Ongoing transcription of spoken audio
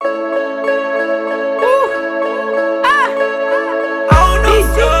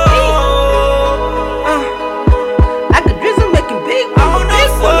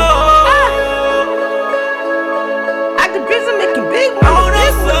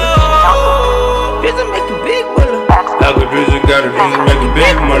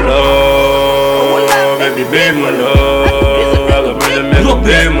big Mulla. I could drizzle, make a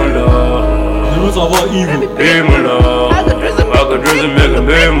big Mulla. The roots of all evil. Big Mulla. I could drizzle, make a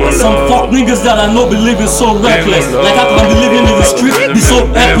big Mulla. Some fuck niggas that I know be living so reckless. Like I can be living in the street, be so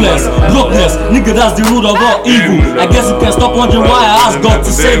helpless. Brokenness, nigga, that's the root of all evil. I guess you can stop wondering why I asked God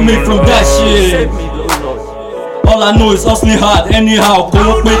to save me from that shit. All I know is hustling hard, anyhow.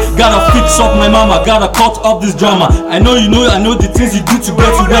 Gotta fix up my mama, gotta cut up this drama. I know you know, I know the things you do to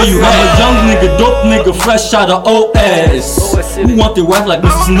get to where you are. I'm a young nigga, dope nigga, fresh out of OS. Who want a wife like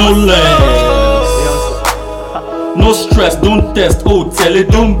Mrs. No Less? No stress, don't test, oh tell it,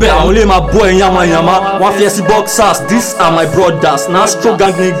 don't bet. Only my boy Yama Yama, one fierce boxers, these are my brothers. Now strong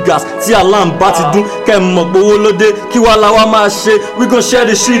gang niggas, see alarm party do, kem up bolode, kiwala ma shit. We gon' share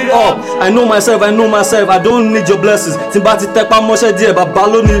the shit up. I know myself, I don't need your blessings. Timbati tekpa moshe die, but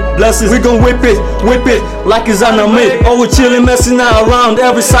balo need blessings. We gon' whip it like it's anime. Oh, we chillin', messing around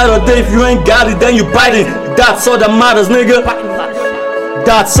every side of day. If you ain't got it, then you biting. That's all that matters, nigga.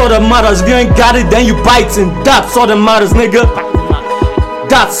 That's all that matters. If you ain't got it, then you biting. That's all that matters, nigga.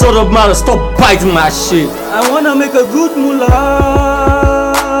 That's all that matters. Stop biting my shit. I wanna make a good mullah.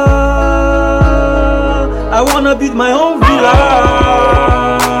 I wanna build my own villa.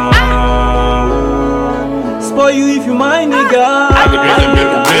 Spoil you if you mind, nigga. I could drizzle, make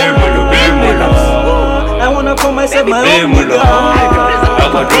a big Mulla. I wanna call myself my own nigga. I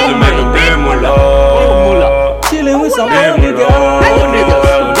could drizzle, make a big Mulla. Chillin' with some old nigga.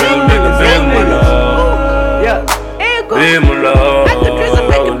 Big Mulla, I could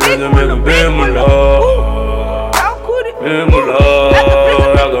drizzle, make a big Mulla. Big Mulla, I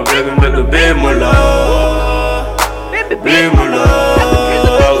could drizzle, make a big Mulla. Big Mulla, I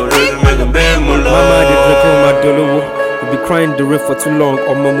could drizzle, make a big Mulla. Mama did drinking my dolo. You be crying the river for too long.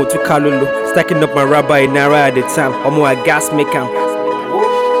 Omo to kalulu, stacking up my rabbi naira at the time. Omo I gas make am.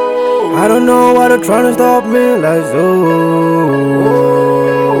 I don't know why they're trying to stop me like so.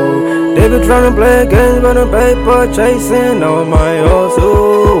 They be trying to play games but the paper chasing on my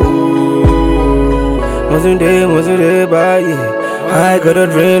hustle. Wasn't there by I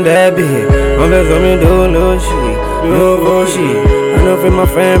could've dreamed that big. I'm just coming do no shit, no bullshit. I know for my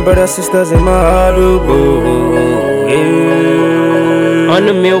friend, brothers, sisters in my heart to go. Yeah. On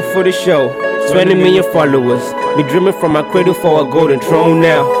the mill for the show, 20 million followers. Be dreaming from my cradle for a golden throne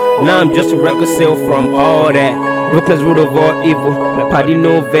now. Now I'm just a record sale from all that. Brooklyn's root of all evil. My party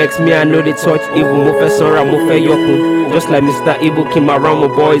no vex me, I know they touch evil. Mo fe sora, mo fe yokun. Just like Mr. Ibu came around my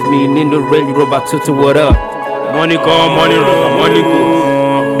boys, me in the Range Rover Tutu, what up? Money come, money run, money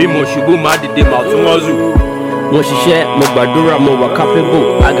go. Be mo shibu ma dide ma tun wazu. Mo shishe, mo gbadura, mo wa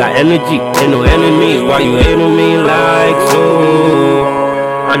capable. I got energy, ain't no enemies. Why you hate on me like so?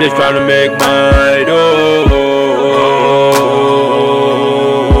 I'm just trying to make my dough.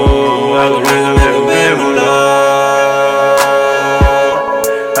 I could drizzle, make a big Mulla.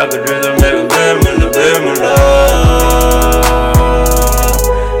 I could drizzle,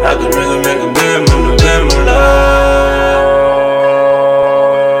 make a big Mulla.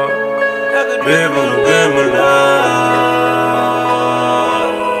 Big Mulla.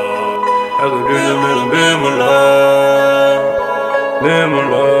 I could drizzle, make a big Mulla. Big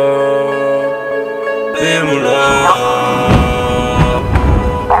Mulla.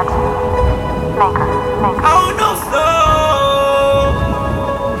 Maker. Oh no, sir.